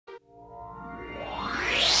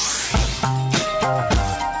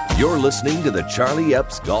You're listening to the Charlie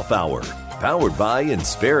Epps Golf Hour, powered by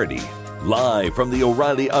Insperity. Live from the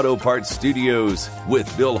O'Reilly Auto Parts Studios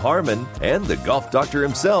with Bill Harmon and the golf doctor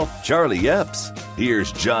himself, Charlie Epps.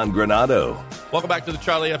 Here's John Granado. Welcome back to the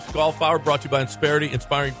Charlie Epps Golf Hour, brought to you by Insperity,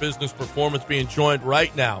 inspiring business performance, being joined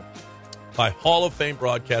right now by Hall of Fame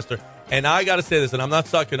broadcaster. And I got to say this, and I'm not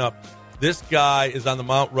sucking up. This guy is on the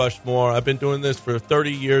Mount Rushmore. I've been doing this for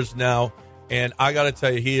 30 years now, and I got to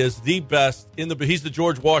tell you, he is the best. He's the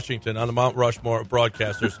George Washington on the Mount Rushmore of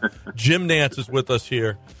broadcasters. Jim Nantz is with us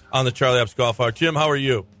here on the Charlie Epps Golf Hour. Jim, how are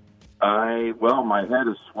you? Well, my head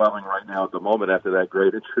is swelling right now at the moment after that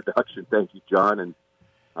great introduction. Thank you, John. And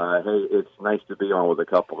hey, it's nice to be on with a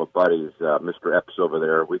couple of buddies. Mr. Epps over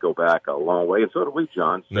there, we go back a long way, and so do we,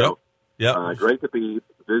 John. So, yep. Great to be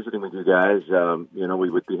visiting with you guys. We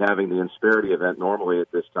would be having the Insperity event normally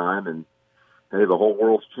at this time, and hey, the whole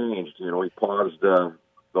world's changed. We paused the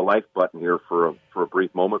like button here for a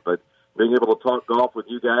brief moment, but being able to talk golf with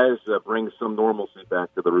you guys brings some normalcy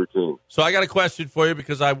back to the routine. So I got a question for you,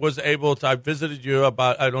 because I visited you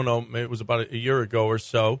about, I don't know, maybe it was about a year ago or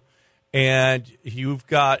so, and you've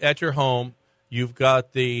got, at your home, you've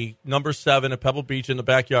got the number 7 at Pebble Beach in the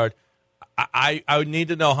backyard. I would need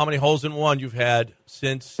to know how many holes in one you've had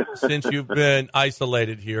since you've been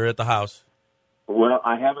isolated here at the house. Well,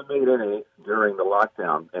 I haven't made any during the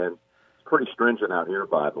lockdown, and it's pretty stringent out here,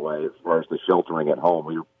 by the way, as far as the sheltering at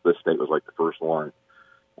home. This state was like the first one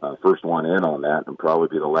in on that, and probably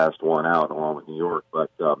be the last one out, along with New York. But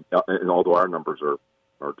and although our numbers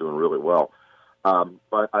are doing really well,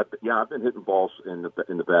 but I've been hitting balls in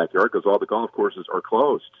the backyard because all the golf courses are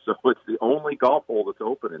closed. So it's the only golf hole that's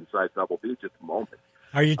open inside Pebble Beach at the moment.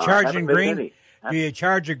 Are you charging green? Do you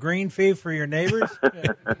charge a green fee for your neighbors?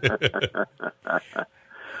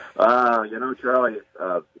 Charlie,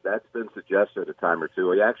 that's been suggested a time or two.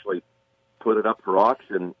 We actually put it up for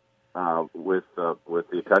auction with the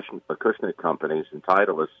Acushnet companies and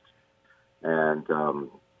Titleists, and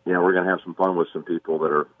we're going to have some fun with some people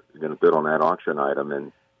that are going to bid on that auction item.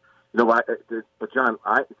 And but John,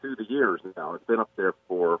 through the years now, it's been up there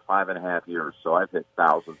for 5.5 years, so I've hit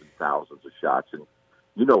thousands and thousands of shots, and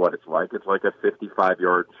you know what it's like. It's like a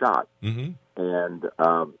 55-yard shot. Mm-hmm. And,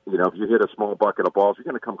 if you hit a small bucket of balls, you're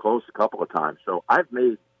going to come close a couple of times. So I've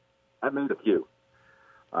made a few.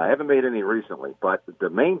 I haven't made any recently, but the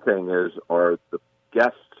main thing are the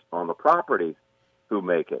guests on the property who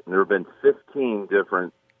make it. And there have been 15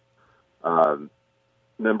 different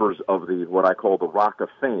members of what I call the Rock of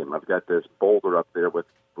Fame. I've got this boulder up there with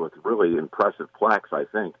really impressive plaques, I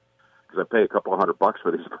think, because I pay a couple of $100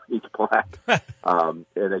 for each plaque. And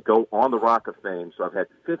they go on the Rock of Fame. So I've had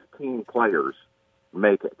 15 players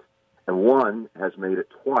make it, and one has made it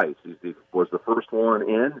twice. He was the first one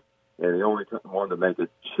in, and the only one to make it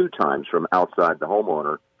 2 times from outside the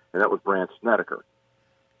homeowner, and that was Brandt Snedeker.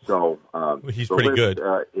 So he's pretty good.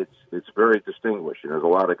 It's very distinguished. There's a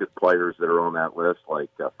lot of good players that are on that list, like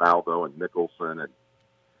Faldo and Mickelson,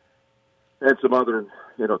 and some other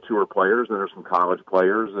tour players, and there's some college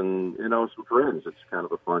players, and some friends. It's kind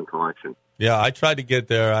of a fun collection. Yeah, I tried to get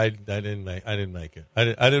there. I didn't make it. I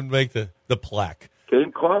didn't make the plaque.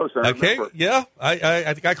 Came close. I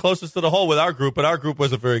got closest to the hole with our group, but our group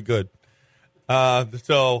wasn't very good.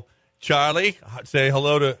 So, Charlie, say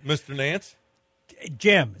hello to Mr. Nantz.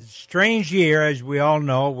 Jim, strange year, as we all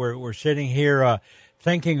know. We're sitting here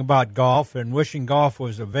thinking about golf and wishing golf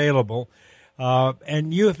was available.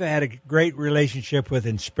 And you've had a great relationship with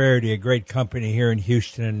Insperity, a great company here in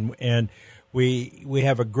Houston, and we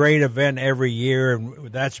have a great event every year,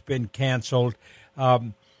 and that's been canceled.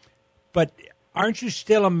 But aren't you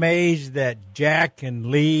still amazed that Jack and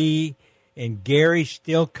Lee and Gary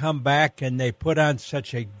still come back and they put on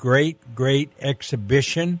such a great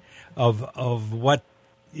exhibition of what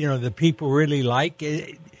the people really like?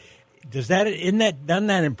 Doesn't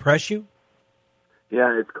that impress you?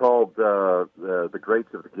 Yeah, it's called the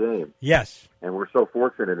Greats of the Game. Yes, and we're so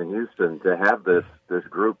fortunate in Houston to have this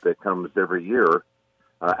group that comes every year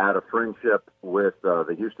out of friendship with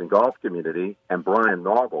the Houston golf community and Brian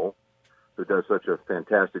Naugle, who does such a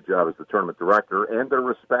fantastic job as the tournament director, and their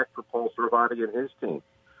respect for Paul Cervati and his team.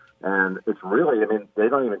 And it's really, they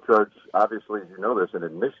don't even charge, obviously, as you know this, an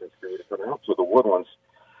admission fee to come out to the Woodlands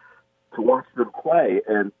to watch them play.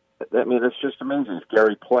 And, it's just amazing. It's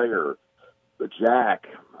Gary Player, Jack,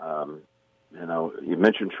 you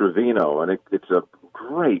mentioned Trevino, and it's a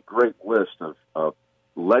great list of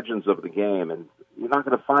legends of the game, and you're not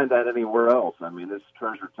going to find that anywhere else. It's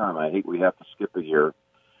treasure time. I hate we have to skip a year,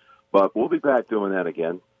 but we'll be back doing that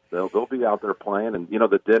again. They'll be out there playing, and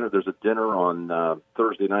there's a dinner on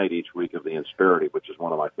Thursday night each week of the Insperity, which is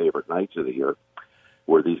one of my favorite nights of the year.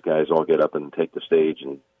 where these guys all get up and take the stage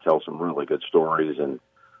and tell some really good stories and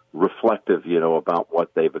reflective, about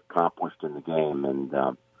what they've accomplished in the game.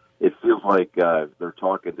 And it feels like they're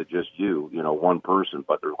talking to just you, one person,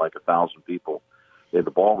 but they're like 1,000 people in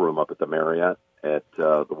the ballroom up at the Marriott at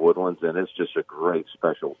the Woodlands, and it's just a great,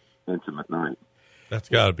 special, intimate night. That's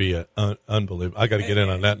got to be unbelievable. I got to get in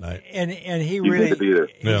on that night. And he really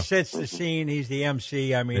Yeah. sets the scene. He's the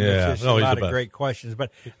MC. I mean, Yeah. it's just a lot of great questions.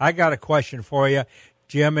 But I got a question for you,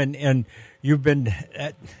 Jim, and you've been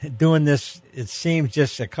doing this, it seems,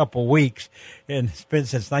 just a couple weeks, and it's been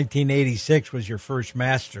since 1986 was your first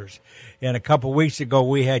Masters. And a couple weeks ago,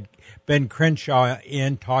 we had Ben Crenshaw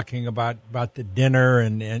in talking about the dinner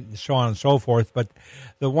and so on and so forth. But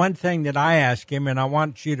the one thing that I asked him, and I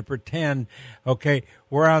want you to pretend, okay,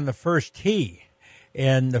 we're on the first tee,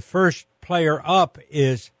 and the first player up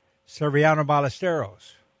is Serviano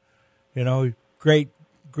Ballesteros.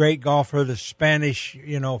 Great golfer, the Spanish,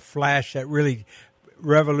 flash that really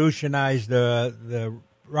revolutionized the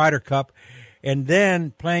Ryder Cup. And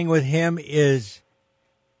then playing with him is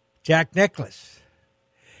Jack Nicklaus.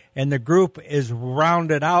 And the group is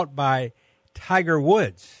rounded out by Tiger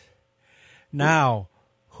Woods. Now,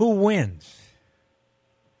 who wins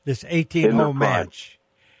this 18-hole match?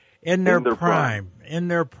 In their prime. In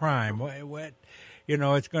their prime. What?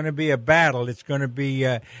 It's going to be a battle. It's going to be,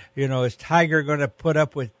 is Tiger going to put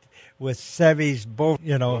up with Seve's both,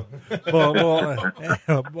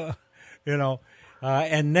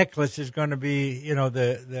 and Nicklaus is going to be,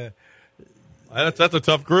 the. That's a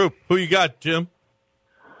tough group. Who you got, Jim?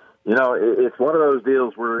 It's one of those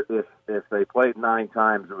deals where if they played 9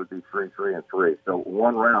 times, it would be 3-3-3. So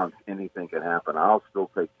one round, anything can happen. I'll still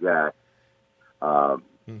take Jack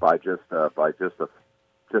by just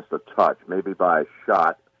a touch, maybe by a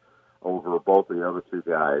shot over both of the other two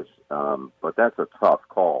guys. But that's a tough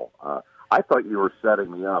call. I thought you were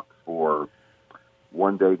setting me up for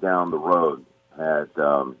one day down the road had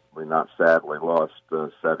we not sadly lost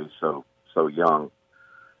Seve so young.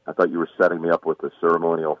 I thought you were setting me up with the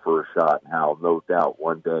ceremonial first shot and how no doubt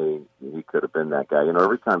one day he could have been that guy.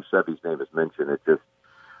 Every time Seve's name is mentioned,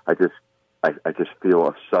 I just feel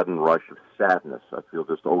a sudden rush of sadness. I feel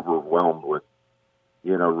just overwhelmed with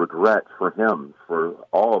regret for him, for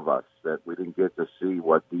all of us, that we didn't get to see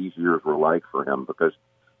what these years were like for him, because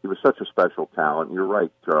he was such a special talent. You're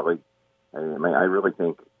right, Charlie. I really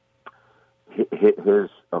think his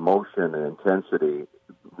emotion and intensity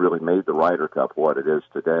really made the Ryder Cup what it is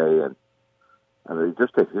today. And I mean,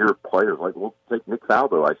 just to hear players like, we'll take Nick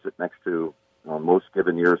Faldo, I sit next to on most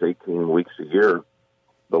given years, 18 weeks a year,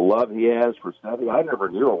 the love he has for Seve. I never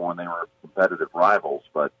knew him when they were competitive rivals,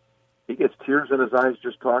 but he gets tears in his eyes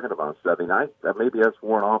just talking about Seve. And maybe that's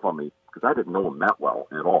worn off on me because I didn't know him that well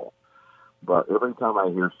at all. But every time I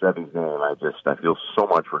hear Seve's name, I feel so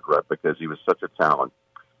much regret because he was such a talent.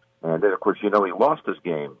 And then, of course, he lost his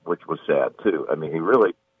game, which was sad, too. I mean, he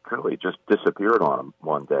really just disappeared on him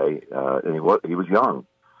one day, and he was young.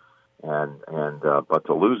 But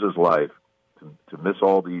to lose his life, to miss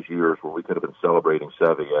all these years where we could have been celebrating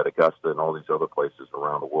Seve at Augusta and all these other places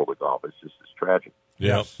around the world of golf, it's tragic.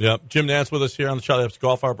 Yeah. Jim Nantz with us here on the Charlie Epps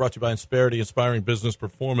Golf Hour, brought to you by Insperity, Inspiring Business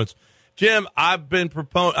Performance. Jim, I've been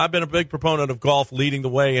a big proponent of golf leading the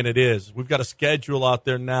way, and it is. We've got a schedule out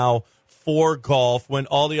there now for golf when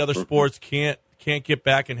all the other sports can't get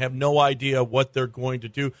back and have no idea what they're going to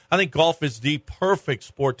do. I think golf is the perfect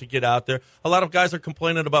sport to get out there. A lot of guys are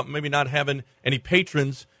complaining about maybe not having any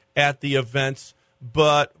patrons at the events,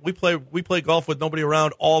 but we play golf with nobody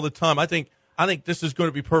around all the time. I think this is going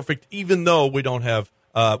to be perfect, even though we don't have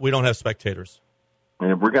spectators.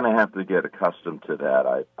 And we're going to have to get accustomed to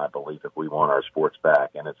that, I believe, if we want our sports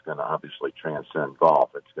back, and it's going to obviously transcend golf.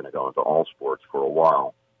 It's going to go into all sports for a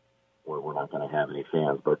while, where we're not going to have any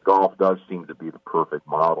fans. But golf does seem to be the perfect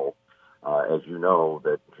model. As you know,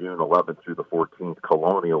 that June 11th through the 14th,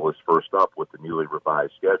 Colonial is first up with the newly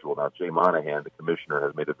revised schedule. Now, Jay Monahan, the commissioner,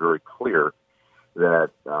 has made it very clear that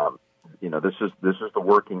this is the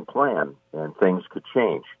working plan, and things could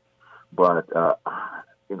change. But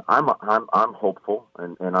I'm hopeful,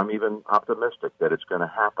 and I'm even optimistic that it's going to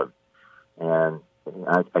happen. And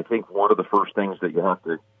I think one of the first things that you have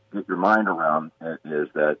to get your mind around is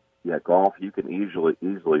that, golf, you can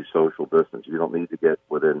easily social distance. You don't need to get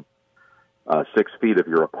within 6 feet of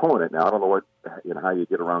your opponent. Now, I don't know how you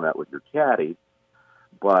get around that with your caddy,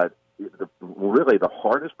 but really the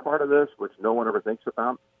hardest part of this, which no one ever thinks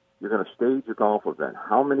about, you're going to stage a golf event.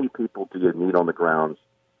 How many people do you need on the grounds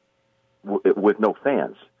with no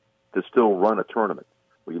fans to still run a tournament?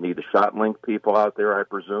 Well, you need the shot link people out there, I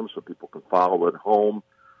presume, so people can follow at home.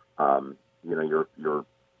 Your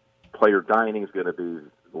player dining is going to be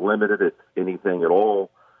limited, if anything at all.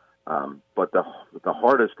 But the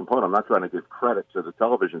hardest component, I'm not trying to give credit to the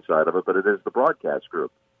television side of it, but it is the broadcast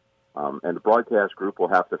group. And the broadcast group will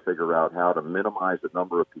have to figure out how to minimize the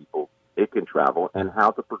number of people it can travel and how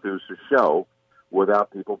to produce a show without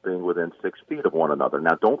people being within 6 feet of one another.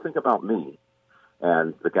 Now, don't think about me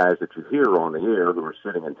and the guys that you hear on the air who are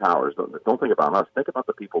sitting in towers. Don't think about us. Think about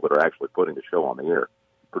the people that are actually putting the show on the air.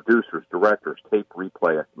 Producers, directors, tape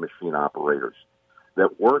replay machine operators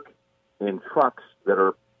that work in trucks that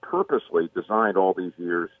are purposely designed all these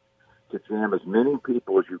years to jam as many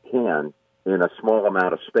people as you can in a small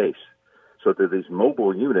amount of space so that these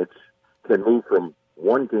mobile units can move from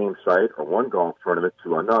one game site or one golf tournament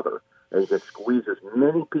to another. And you can squeeze as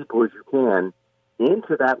many people as you can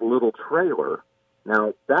into that little trailer.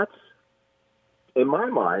 Now, that's, in my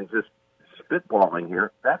mind, just spitballing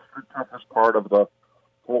here, that's the toughest part of the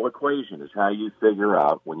whole equation, is how you figure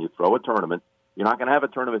out when you throw a tournament. You're not going to have a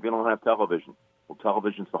tournament if you don't have television. Well,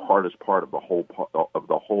 television's the hardest part of the whole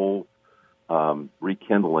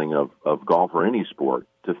rekindling of golf or any sport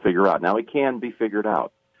to figure out. Now, it can be figured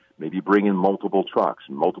out. Maybe bring in multiple trucks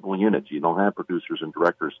and multiple units. You don't have producers and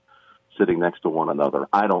directors sitting next to one another.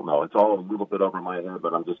 I don't know. It's all a little bit over my head,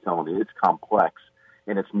 but I'm just telling you, it's complex.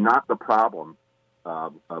 And it's not the problem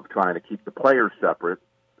of trying to keep the players separate.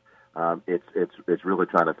 It's really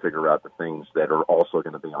trying to figure out the things that are also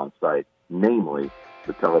going to be on site, namely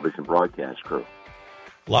the television broadcast crew.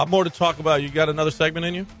 A lot more to talk about. You got another segment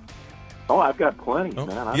in you? Oh, I've got plenty,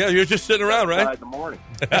 man. Yeah, you're just sitting around, right? In the morning.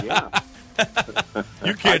 Yeah.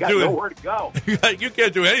 You can't do it. Nowhere to go. You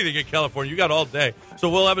can't do anything in California. You got all day. So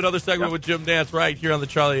we'll have another segment with Jim Nantz right here on the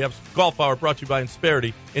Charlie Epps Golf Hour, brought to you by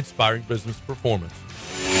Insperity, inspiring business performance.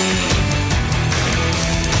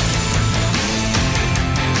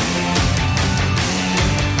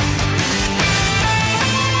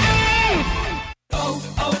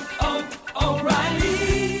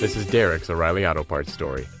 This is Derek's O'Reilly Auto Parts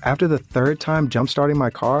story. After the third time jump-starting my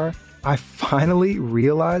car, I finally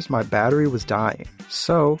realized my battery was dying.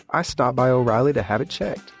 So I stopped by O'Reilly to have it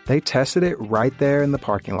checked. They tested it right there in the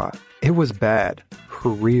parking lot. It was bad,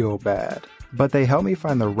 real bad. But they helped me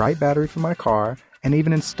find the right battery for my car and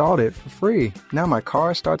even installed it for free. Now my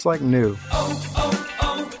car starts like new.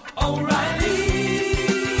 O'Reilly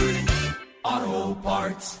Auto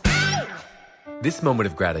Parts. This moment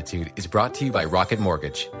of gratitude is brought to you by Rocket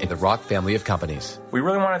Mortgage and the Rock family of companies. We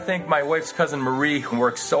really want to thank my wife's cousin Marie, who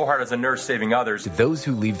works so hard as a nurse saving others. To those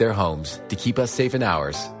who leave their homes to keep us safe in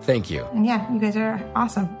ours, thank you. And yeah, you guys are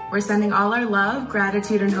awesome. We're sending all our love,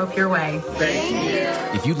 gratitude, and hope your way. Thank you.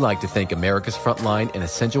 If you'd like to thank America's frontline and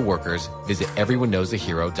essential workers, visit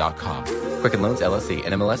everyoneknowsahero.com. Quicken Loans, LLC,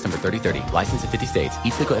 NMLS number 3030, licensed in 50 states.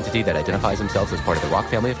 Each legal entity that identifies themselves as part of the Rock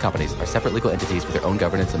family of companies are separate legal entities with their own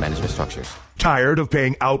governance and management structures. Tired of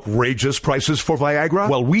paying outrageous prices for Viagra?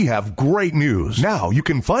 Well, we have great news. Now you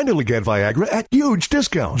can finally get Viagra at huge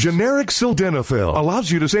discounts. Generic sildenafil allows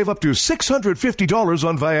you to save up to $650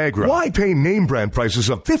 on Viagra. Why pay name brand prices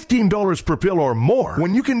of $15 per pill or more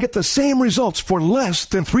when you can get the same results for less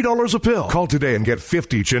than $3 a pill? Call today and get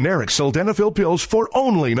 50 generic sildenafil pills for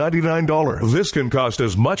only $99. This can cost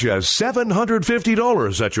as much as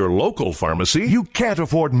 $750 at your local pharmacy. You can't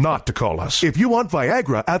afford not to call us if you want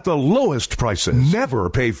Viagra at the lowest prices. Never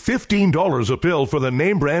pay $15 a pill for the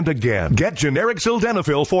name brand again. Get generic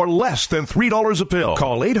sildenafil for less than $3 a pill.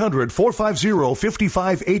 Call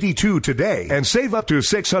 800-450-5582 today and save up to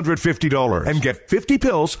 $650 and get 50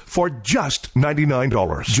 pills for just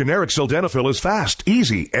 $99. Generic sildenafil is fast,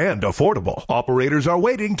 easy, and affordable. Operators are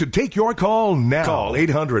waiting to take your call now. Call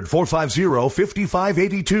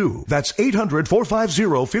 800-450-5582. That's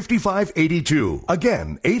 800-450-5582.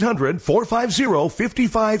 Again,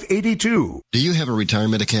 800-450-5582. Do you have a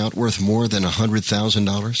retirement account worth more than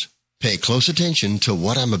 $100,000? Pay close attention to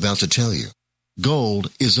what I'm about to tell you.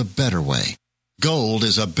 Gold is a better way. Gold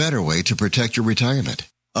is a better way to protect your retirement,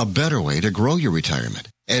 a better way to grow your retirement,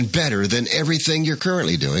 and better than everything you're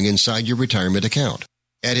currently doing inside your retirement account.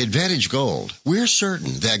 At Advantage Gold, we're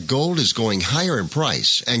certain that gold is going higher in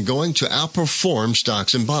price and going to outperform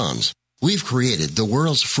stocks and bonds. We've created the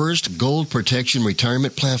world's first gold protection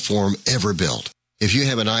retirement platform ever built. If you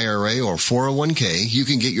have an IRA or 401k, you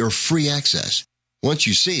can get your free access. Once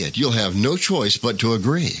you see it, you'll have no choice but to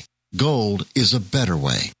agree. Gold is a better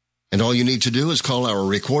way. And all you need to do is call our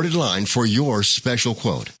recorded line for your special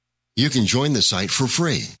quote. You can join the site for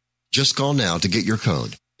free. Just call now to get your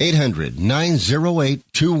code.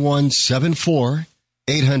 800-908-2174.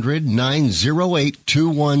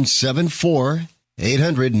 800-908-2174.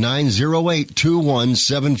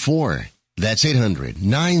 800-908-2174. That's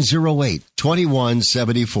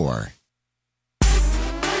 800-908-2174.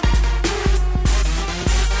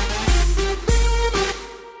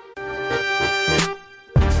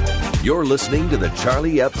 You're listening to the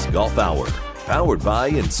Charlie Epps Golf Hour, powered by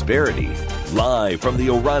Insperity. Live from the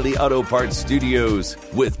O'Reilly Auto Parts Studios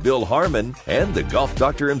with Bill Harmon and the golf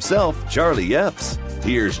doctor himself, Charlie Epps.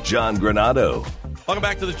 Here's John Granado. Welcome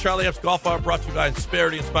back to the Charlie Epps Golf Hour, brought to you by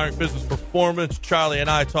Insperity, inspiring business performance. Charlie and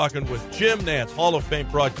I talking with Jim Nantz, Hall of Fame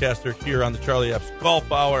broadcaster here on the Charlie Epps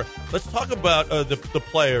Golf Hour. Let's talk about the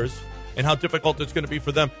players and how difficult it's going to be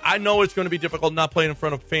for them. I know it's going to be difficult not playing in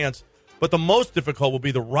front of fans, but the most difficult will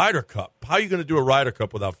be the Ryder Cup. How are you going to do a Ryder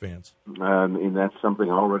Cup without fans? And that's something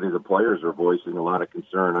already the players are voicing a lot of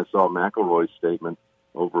concern. I saw McIlroy's statement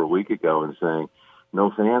over a week ago and saying,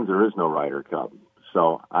 no fans, there is no Ryder Cup.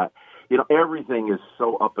 So, everything is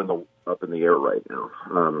so up in the air right now.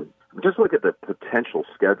 Just look at the potential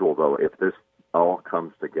schedule, though, if this all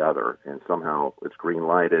comes together and somehow it's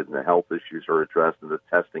green-lighted and the health issues are addressed and the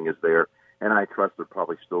testing is there, and I trust there'll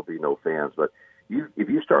probably still be no fans, but if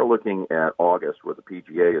you start looking at August, where the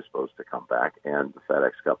PGA is supposed to come back and the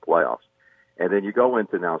FedEx Cup playoffs, and then you go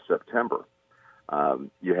into now September,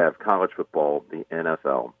 you have college football, the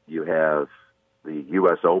NFL, you have the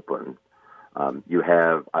U.S. Open, you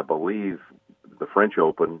have, I believe, the French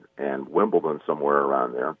Open and Wimbledon somewhere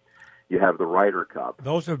around there. You have the Ryder Cup.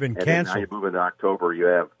 Those have been and canceled. Now you move into October, you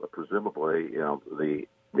have presumably, the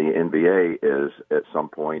NBA is at some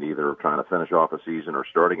point either trying to finish off a season or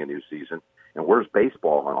starting a new season. And where's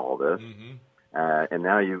baseball on all this? Mm-hmm. And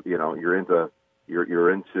now you're into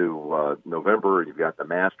November. You've got the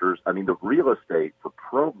Masters. I mean, the real estate for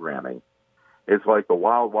programming is like the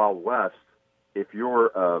wild, wild west. If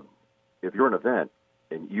you're an event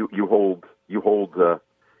and you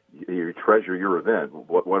treasure your event,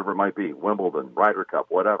 whatever it might be, Wimbledon, Ryder Cup,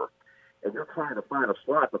 whatever, and you're trying to find a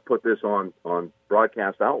slot to put this on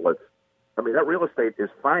broadcast outlets, I mean, that real estate is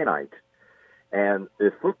finite. And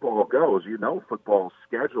if football goes, football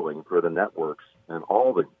scheduling for the networks and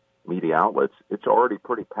all the media outlets, it's already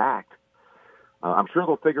pretty packed. I'm sure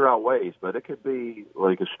they'll figure out ways, but it could be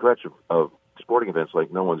like a stretch of sporting events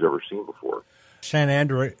like no one's ever seen before. St.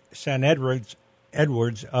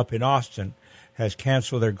 Edwards up in Austin has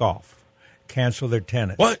canceled their golf, canceled their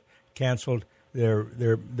tennis. What? Canceled their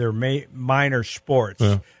minor sports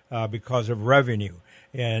because of revenue.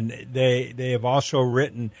 And they have also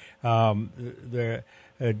written Greg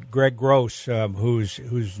Gross,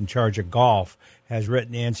 who's in charge of golf, has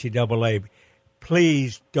written the NCAA,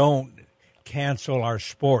 please don't cancel our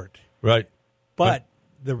sport. Right. But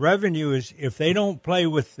the revenue is, if they don't play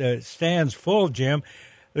with the stands full, Jim,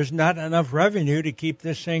 there's not enough revenue to keep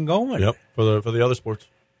this thing going. Yep, for the other sports.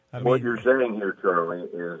 What you're saying here, Charlie,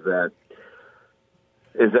 is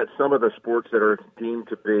that some of the sports that are deemed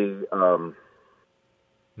to be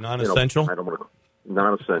non-essential?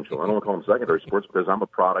 Non-essential. I don't want to call them secondary sports because I'm a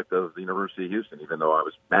product of the University of Houston. Even though I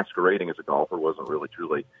was masquerading as a golfer, wasn't really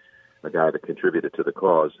truly a guy that contributed to the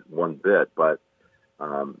cause one bit. But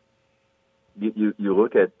you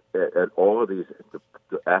look at all of these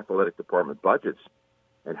the athletic department budgets,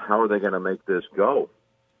 and how are they going to make this go?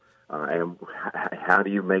 And how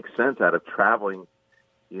do you make sense out of traveling?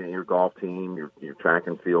 Your golf team, your track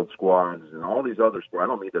and field squads, and all these other sports. I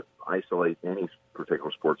don't mean to isolate any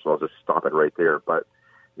particular sport, so I'll just stop it right there. But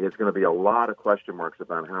it's going to be a lot of question marks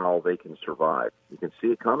about how they can survive. You can see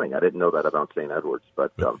it coming. I didn't know that about St. Edwards,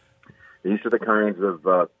 but these are the kinds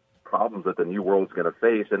of problems that the new world's going to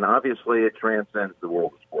face, and obviously it transcends the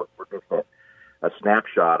world of sport. We're just a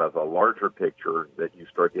snapshot of a larger picture that you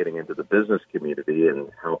start getting into the business community and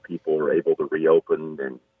how people are able to reopen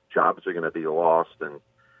and jobs are going to be lost. And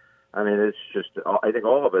I mean, it's just, I think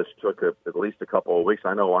all of us took at least a couple of weeks,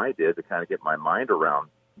 I know I did, to kind of get my mind around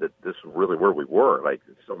that this is really where we were. Like,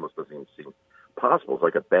 it almost doesn't even seem possible. It's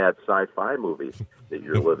like a bad sci-fi movie that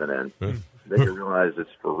you're living in. Then you realize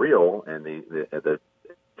it's for real, and the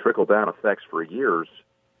trickle-down effects for years,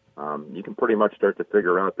 you can pretty much start to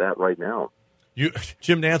figure out that right now.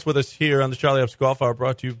 Jim Nantz with us here on the Charlie Epps Golf Hour,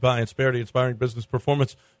 brought to you by Insperity, inspiring business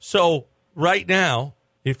performance. So right now,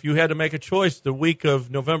 if you had to make a choice the week of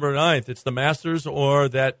November 9th, it's the Masters or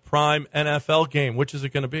that prime NFL game. Which is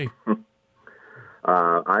it going to be?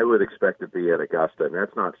 I would expect it to be at Augusta, and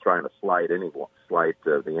that's not trying to slight the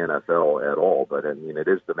NFL at all, but I mean, it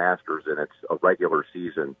is the Masters, and it's a regular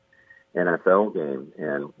season NFL game,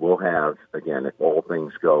 and we'll have, again, if all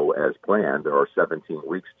things go as planned, there are 17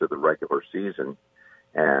 weeks to the regular season,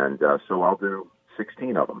 and so I'll do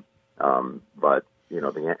 16 of them. But, you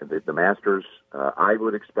know, the Masters, I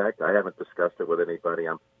would expect, I haven't discussed it with anybody,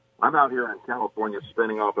 I'm I'm out here in California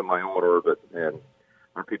spinning off in my own orbit, and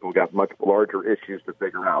our people got much larger issues to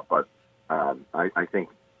figure out. But I think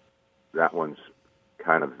that one's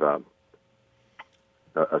kind of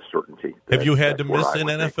a certainty. Have you had to miss an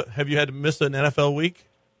NFL? Have you had to miss an NFL week?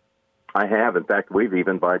 I have. In fact, we've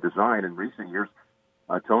even by design in recent years.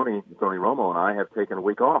 Tony Romo and I have taken a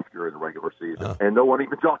week off during the regular season, and no one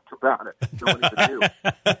even talked about it. No one even knew.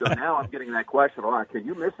 So now I'm getting that question a lot. Can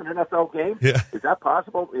you miss an NFL game? Yeah. Is that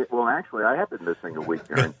possible? Well, actually, I have been missing a week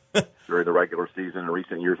during the regular season in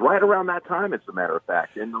recent years. Right around that time, as a matter of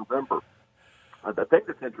fact, in November. The thing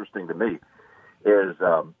that's interesting to me is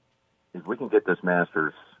we can get this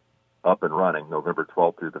Masters up and running November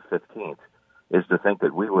 12th through the 15th, is to think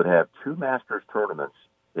that we would have 2 Masters tournaments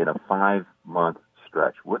in a 5-month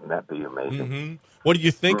stretch. Wouldn't that be amazing? Mm-hmm. What do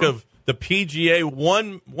you think of the PGA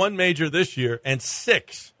one major this year and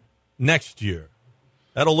 6 next year?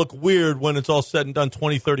 That'll look weird when it's all said and done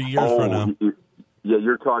 20, 30 years from now. Yeah,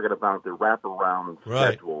 you're talking about the wraparound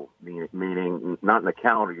schedule, meaning not in the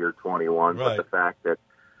calendar year 21, but the fact that,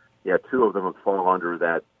 2 of them would fall under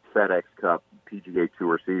that FedEx Cup PGA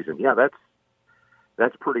Tour season. Yeah,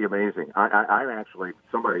 that's pretty amazing. I actually,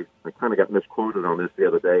 I kind of got misquoted on this the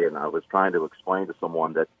other day, and I was trying to explain to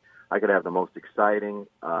someone that I could have the most exciting,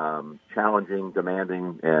 challenging,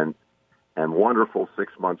 demanding, and wonderful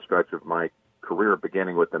 6-month stretch of my career,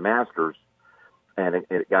 beginning with the Masters, and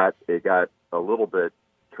it got a little bit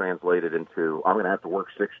translated into I'm going to have to work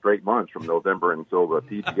 6 straight months from November until the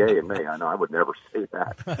PGA in May. I know I would never say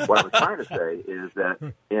that. What I was trying to say is that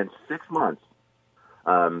in 6 months.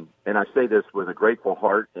 And I say this with a grateful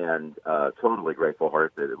heart and totally grateful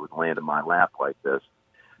heart that it would land in my lap like this.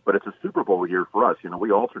 But it's a Super Bowl year for us.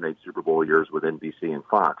 We alternate Super Bowl years with NBC and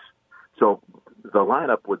Fox. So the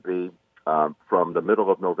lineup would be from the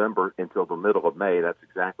middle of November until the middle of May. That's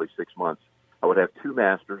exactly 6 months. I would have 2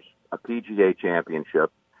 Masters, a PGA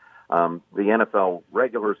Championship, the NFL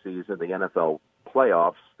regular season, the NFL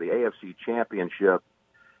playoffs, the AFC Championship,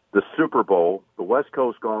 the Super Bowl, the West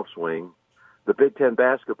Coast Golf Swing, the Big Ten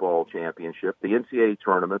Basketball Championship, the NCAA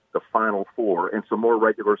Tournament, the Final Four, and some more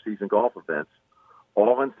regular season golf events,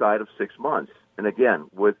 all inside of 6 months. And again,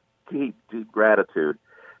 with deep, deep gratitude.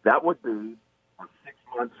 That would be a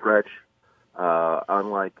 6-month stretch,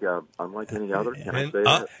 unlike any other. Can I say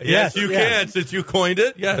that? Yes, you can, since you coined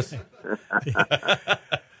it. Yes.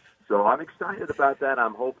 So I'm excited about that.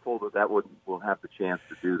 I'm hopeful that we'll have the chance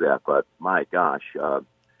to do that. But my gosh,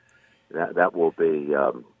 that will be.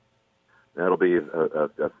 That'll be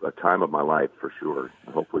a time of my life for sure.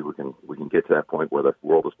 Hopefully, we can get to that point where the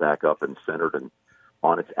world is back up and centered and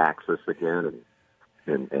on its axis again,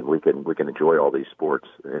 and we can enjoy all these sports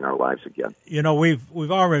in our lives again.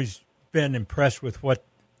 We've always been impressed with what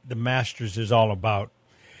the Masters is all about.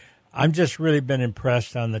 I'm just really been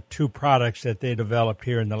impressed on the 2 products that they developed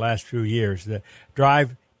here in the last few years: the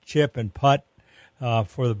drive, chip, and putt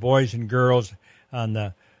for the boys and girls on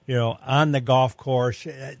the golf course.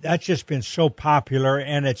 That's just been so popular,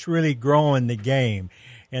 and it's really growing the game.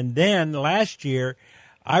 And then last year,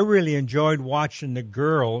 I really enjoyed watching the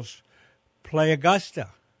girls play Augusta.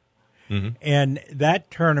 Mm-hmm. And that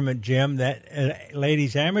tournament, Jim, that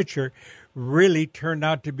ladies amateur, really turned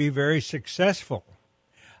out to be very successful.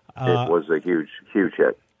 It was a huge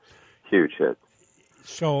hit.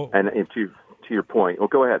 So, and to your point,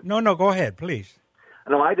 go ahead. No, go ahead, please.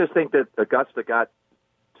 No, I just think that Augusta got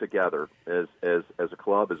together as a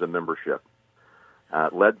club, as a membership,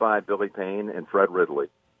 led by Billy Payne and Fred Ridley.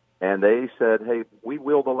 And they said, hey, we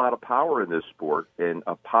wield a lot of power in this sport and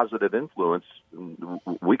a positive influence.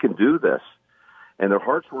 We can do this. And their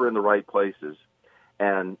hearts were in the right places.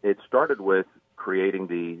 And it started with creating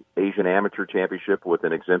the Asian Amateur Championship with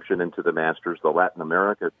an exemption into the Masters, the Latin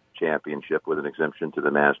America Championship with an exemption to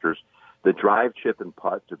the Masters, the drive, chip, and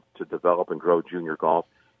putt to develop and grow junior golf,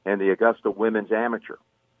 and the Augusta Women's Amateur.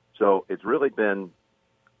 So it's really been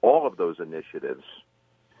all of those initiatives,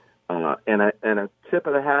 and a tip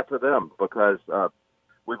of the hat to them, because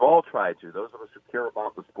we've all tried to. Those of us who care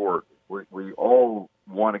about the sport, we all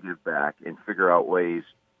want to give back and figure out ways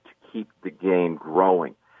to keep the game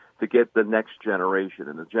growing, to get the next generation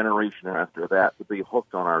and the generation after that to be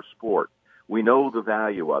hooked on our sport. We know the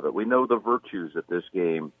value of it. We know the virtues that this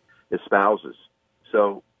game espouses.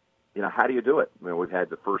 So, how do you do it? I mean, we've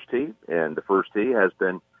had the first tee, and the first tee has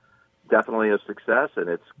been definitely a success, and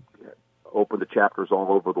it's opened the chapters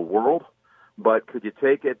all over the world. But could you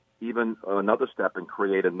take it even another step and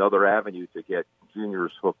create another avenue to get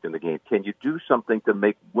juniors hooked in the game? Can you do something to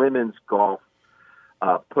make women's golf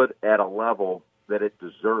put at a level that it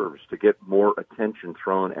deserves, to get more attention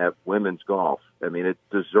thrown at women's golf? I mean, it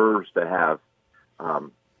deserves to have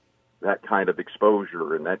that kind of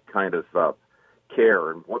exposure and that kind of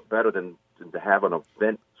care. And what better than to have an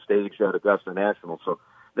event staged at Augusta National? So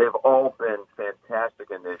they've all been fantastic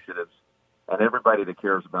initiatives, and everybody that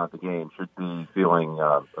cares about the game should be feeling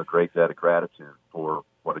a great debt of gratitude for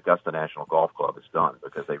what Augusta National Golf Club has done,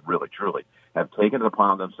 because they really, truly have taken it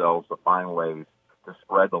upon themselves to find ways to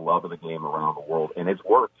spread the love of the game around the world, and it's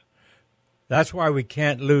worked. That's why we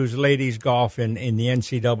can't lose ladies golf in the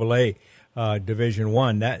NCAA Division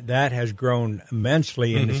I. That has grown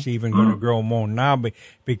immensely, and it's even going to grow more now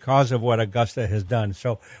because of what Augusta has done.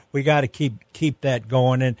 So we got to keep that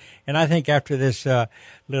going. And I think after this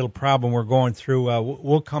little problem we're going through,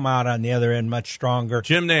 we'll come out on the other end much stronger.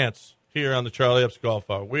 Jim Nantz here on the Charlie Epps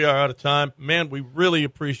Golf Hour. We are out of time. Man, we really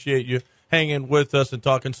appreciate you hanging with us and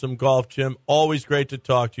talking some golf, Jim. Always great to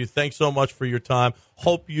talk to you. Thanks so much for your time.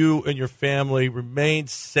 Hope you and your family remain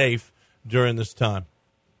safe during this time.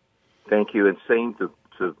 Thank you, and same to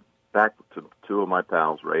back to two of my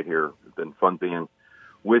pals right here. It's been fun being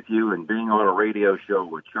with you and being on a radio show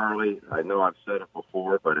with Charlie. I know I've said it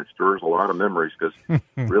before, but it stirs a lot of memories because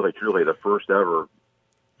really, truly, the first ever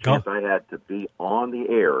chance I had to be on the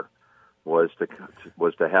air was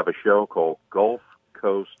to have a show called Gulf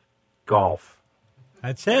Coast Golf.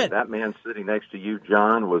 That's it. And that man sitting next to you,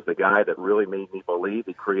 John, was the guy that really made me believe.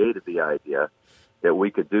 He created the idea that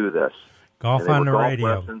we could do this. Golf on the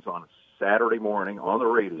radio. Lessons on a Saturday morning on the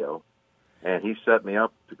radio, and he set me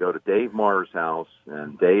up to go to Dave Marr's house,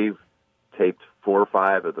 and Dave taped 4 or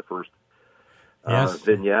 5 of the first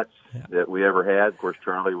vignettes that we ever had. Of course,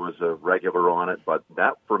 Charlie was a regular on it, but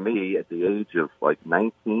that, for me, at the age of like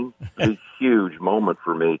 19, was a huge moment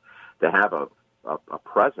for me to have a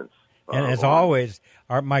presence. And as always,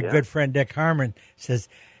 my good friend Dick Harmon says,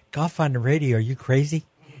 golf on the radio, are you crazy?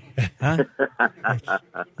 Huh?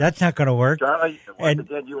 That's not going to work. Charlie, once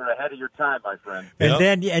again, you were ahead of your time, my friend.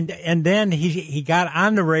 And then he got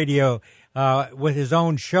on the radio with his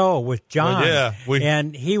own show with John.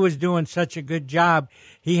 And he was doing such a good job.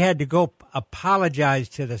 He had to go apologize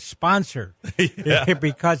to the sponsor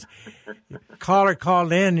because caller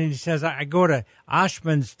called in and he says, I go to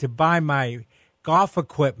Oshman's to buy my golf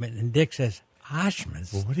equipment. And Dick says,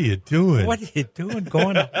 Oshman's? What are you doing? What are you doing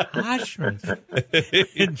going to Oshman's?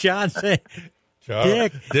 And John said,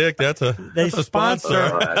 Dick, that's a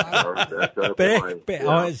sponsor.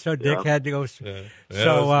 So Dick had to go.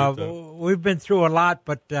 So we've been through a lot,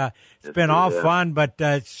 but it's been all fun. But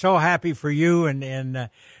so happy for you and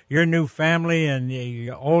your new family and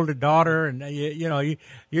your older daughter, and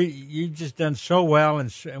you just done so well,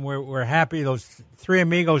 and we're happy. Those Three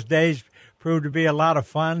Amigos days proved to be a lot of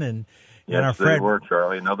fun, and yes, they were,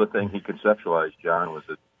 Charlie. Another thing he conceptualized, John, was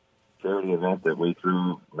a charity event that we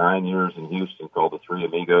threw 9 years in Houston called the Three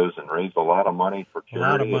Amigos, and raised a lot of money for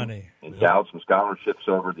charity. A lot of money. And endowed some scholarships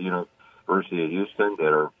over at the University of Houston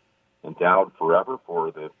that are endowed forever for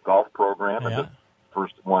the golf program. And the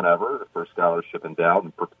first one ever, the first scholarship endowed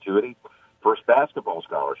in perpetuity. First basketball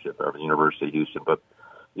scholarship ever at the University of Houston. But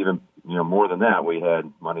even more than that, we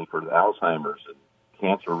had money for Alzheimer's and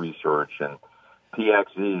cancer research and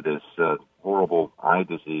PXE, this horrible eye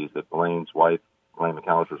disease that Blaine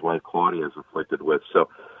McAllister's wife, Claudia, is afflicted with. So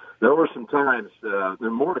there were some times, there are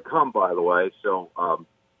more to come, by the way, so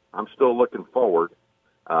I'm still looking forward.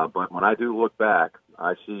 But when I do look back,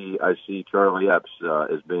 I see Charlie Epps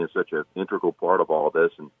as being such an integral part of all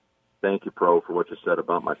this. And thank you, Pro, for what you said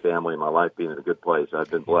about my family and my life being in a good place. I've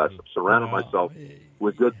been blessed. I've surrounded myself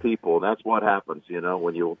with good people, and that's what happens,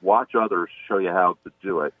 when you watch others show you how to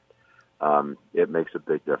do it. It makes a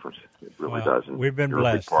big difference. It really does. And we've been you're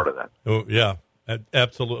blessed. a big part of that. Oh, yeah,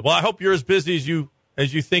 absolutely. Well, I hope you're as busy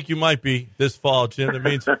as you think you might be this fall, Jim.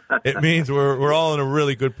 It means we're all in a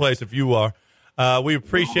really good place if you are. We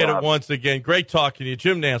appreciate it once again. Great talking to you.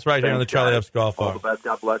 Jim Nantz right here on the Charlie Epps Golf Hour. All the best.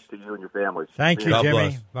 God bless to you and your families. Thank you,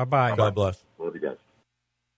 Jimmy. Bye-bye. God bless.